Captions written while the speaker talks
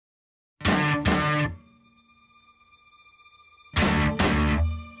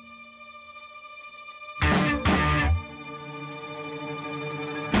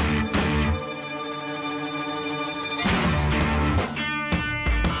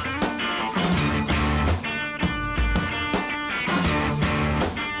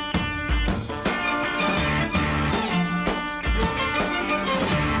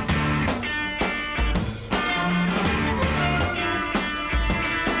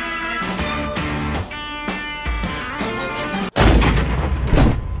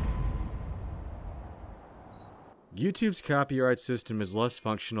YouTube's copyright system is less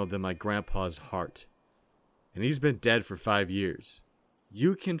functional than my grandpa's heart, and he's been dead for 5 years.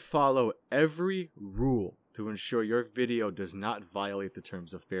 You can follow every rule to ensure your video does not violate the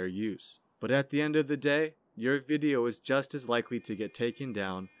terms of fair use, but at the end of the day, your video is just as likely to get taken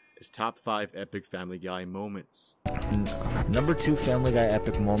down as top 5 epic Family Guy moments. Number 2 Family Guy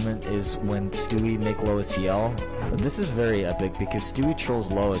epic moment is when Stewie make Lois yell. This is very epic because Stewie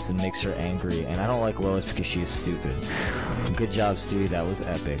trolls Lois and makes her angry, and I don't like Lois because she is stupid. Good job, Stewie, that was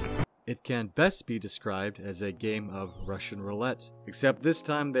epic. It can best be described as a game of Russian roulette, except this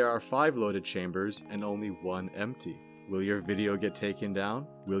time there are 5 loaded chambers and only 1 empty. Will your video get taken down?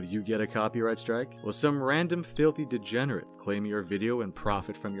 Will you get a copyright strike? Will some random filthy degenerate claim your video and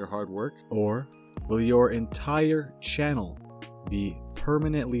profit from your hard work? Or will your entire channel be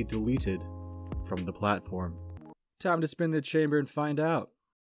permanently deleted from the platform? Time to spin the chamber and find out.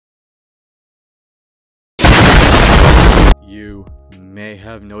 You may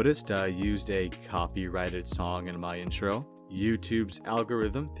have noticed I used a copyrighted song in my intro. YouTube's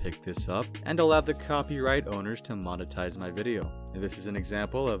algorithm picked this up and allowed the copyright owners to monetize my video. And this is an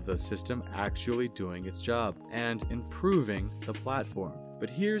example of the system actually doing its job and improving the platform. But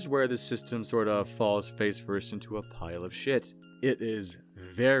here's where the system sort of falls face first into a pile of shit. It is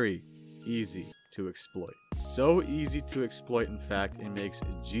very easy to exploit. So easy to exploit, in fact, it makes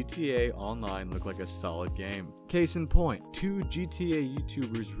GTA Online look like a solid game. Case in point, 2 GTA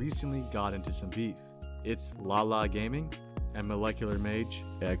YouTubers recently got into some beef. It's Lala Gaming and Molecular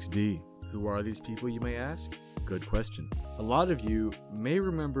MageXD. Who are these people, you may ask? Good question. A lot of you may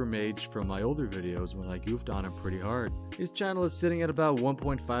remember Mage from my older videos when I goofed on him pretty hard. His channel is sitting at about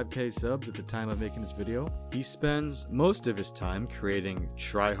 1.5k subs at the time of making this video. He spends most of his time creating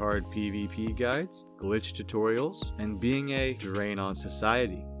Tryhard PvP guides, glitch tutorials, and being a drain on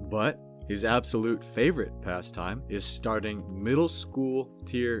society. But his absolute favorite pastime is starting middle school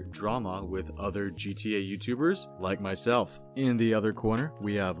tier drama with other GTA YouTubers like myself. In the other corner,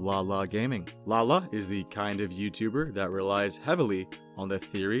 we have Lala Gaming. Lala is the kind of YouTuber that relies heavily on the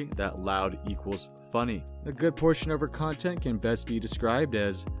theory that loud equals funny. A good portion of her content can best be described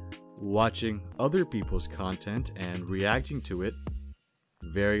as watching other people's content and reacting to it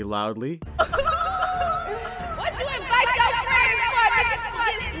very loudly. What you invite your friends for? Niggas to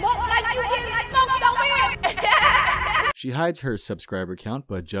get smoked like you getting smoked over here. She hides her subscriber count,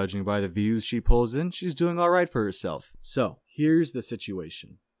 but judging by the views she pulls in, she's doing alright for herself. So, here's the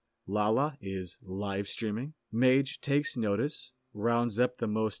situation. Lala is live streaming. Mage takes notice, rounds up the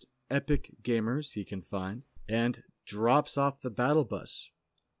most epic gamers he can find, and drops off the battle bus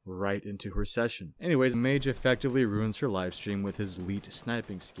right into her session. Anyways, Mage effectively ruins her live stream with his elite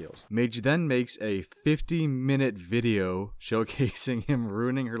sniping skills. Mage then makes a 50-minute video showcasing him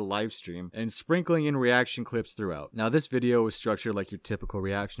ruining her live stream and sprinkling in reaction clips throughout. Now, this video was structured like your typical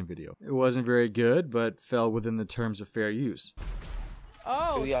reaction video. It wasn't very good, but fell within the terms of fair use.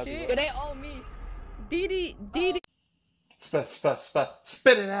 Oh shit! They owe me. Didi.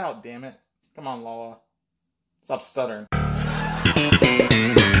 Spit it out, damn it! Come on, Lala. Stop stuttering.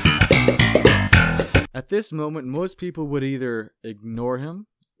 At this moment, most people would either ignore him,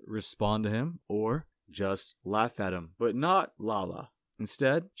 respond to him, or just laugh at him. But not Lala.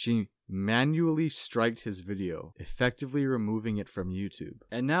 Instead, she manually striked his video, effectively removing it from YouTube.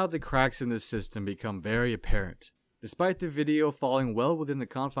 And now the cracks in this system become very apparent. Despite the video falling well within the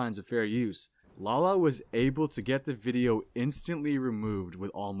confines of fair use, Lala was able to get the video instantly removed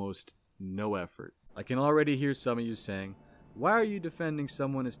with almost no effort. I can already hear some of you saying, why are you defending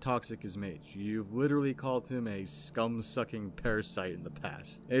someone as toxic as Mage? You've literally called him a scum-sucking parasite in the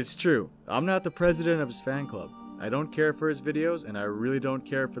past. It's true. I'm not the president of his fan club. I don't care for his videos, and I really don't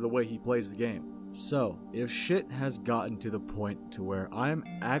care for the way he plays the game. So, if shit has gotten to the point to where I'm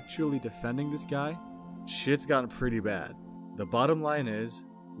actually defending this guy, shit's gotten pretty bad. The bottom line is,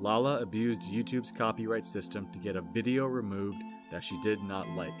 Lala abused YouTube's copyright system to get a video removed that she did not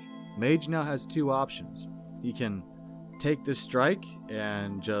like. Mage now has 2 options. He can take the strike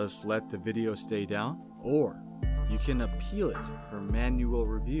and just let the video stay down, or you can appeal it for manual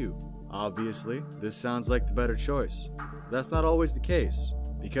review. Obviously, this sounds like the better choice. That's not always the case,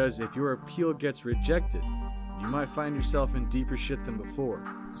 because if your appeal gets rejected, you might find yourself in deeper shit than before.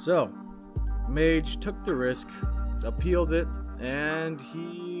 So, Mage took the risk, appealed it, and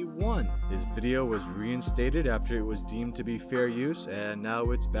he won. His video was reinstated after it was deemed to be fair use, and now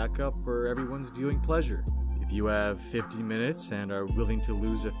it's back up for everyone's viewing pleasure. If you have 50 minutes and are willing to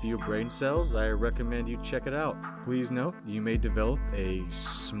lose a few brain cells, I recommend you check it out. Please note, you may develop a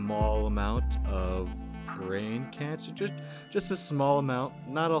small amount of brain cancer, just a small amount,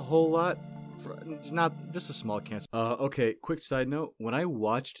 not a whole lot. Not just a small cancer. Okay, quick side note. When I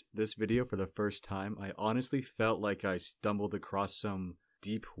watched this video for the first time, I honestly felt like I stumbled across some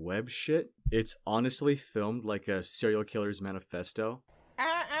deep web shit. It's honestly filmed like a serial killer's manifesto.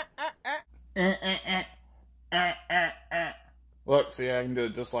 Look, see, I can do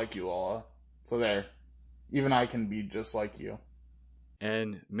it just like you, Lala. So there. Even I can be just like you.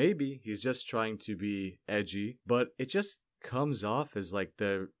 And maybe he's just trying to be edgy, but it just comes off as like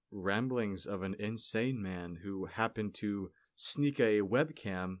the ramblings of an insane man who happened to sneak a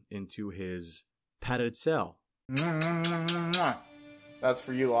webcam into his padded cell. That's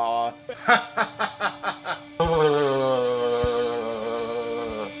for you, Lala.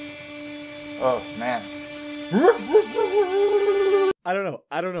 Oh, man. I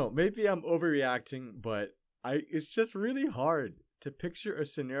don't know. Maybe I'm overreacting, but it's just really hard to picture a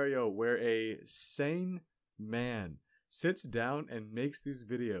scenario where a sane man sits down and makes these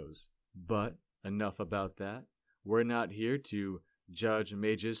videos. But enough about that. We're not here to judge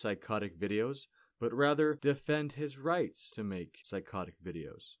Mage's psychotic videos, but rather defend his rights to make psychotic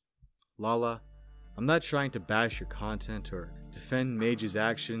videos. Lala, I'm not trying to bash your content or defend Mage's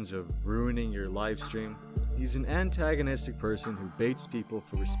actions of ruining your live stream. He's an antagonistic person who baits people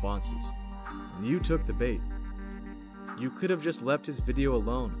for responses, and you took the bait. You could have just left his video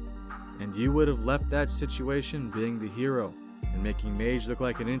alone, and you would have left that situation being the hero and making Mage look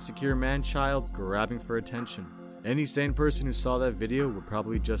like an insecure man-child grabbing for attention. Any sane person who saw that video would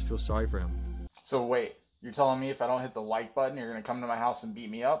probably just feel sorry for him. So wait, you're telling me if I don't hit the like button, you're gonna come to my house and beat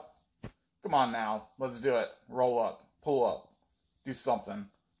me up? Come on now, let's do it. Roll up, pull up, do something.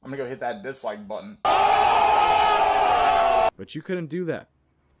 I'm gonna go hit that dislike button. But you couldn't do that.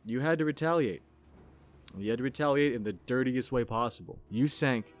 You had to retaliate. You had to retaliate in the dirtiest way possible. You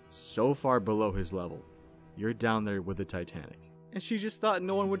sank so far below his level. You're down there with the Titanic. And she just thought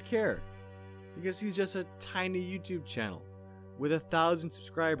no one would care. Because he's just a tiny YouTube channel with 1,000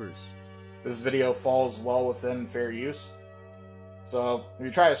 subscribers. This video falls well within fair use. So, if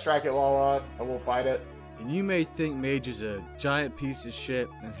you try to strike it, Lala, I will fight it. And you may think Mage is a giant piece of shit,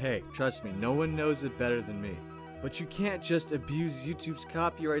 and hey, trust me, no one knows it better than me. But you can't just abuse YouTube's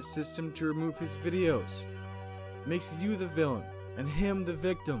copyright system to remove his videos. It makes you the villain, and him the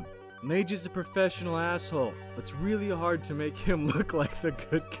victim. Mage is a professional asshole. It's really hard to make him look like the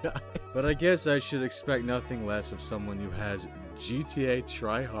good guy. But I guess I should expect nothing less of someone who has GTA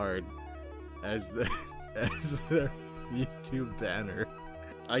Tryhard as their YouTube banner.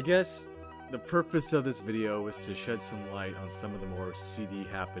 I guess the purpose of this video was to shed some light on some of the more seedy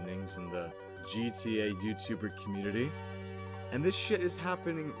happenings in the GTA YouTuber community. And this shit is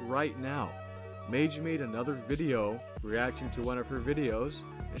happening right now. Mage made another video reacting to one of her videos,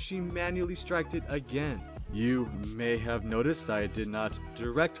 and she manually striked it again. You may have noticed I did not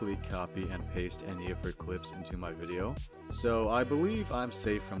directly copy and paste any of her clips into my video, so I believe I'm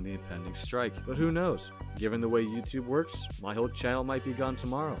safe from the impending strike. But who knows? Given the way YouTube works, my whole channel might be gone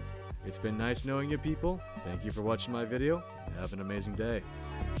tomorrow. It's been nice knowing you people. Thank you for watching my video, and have an amazing day.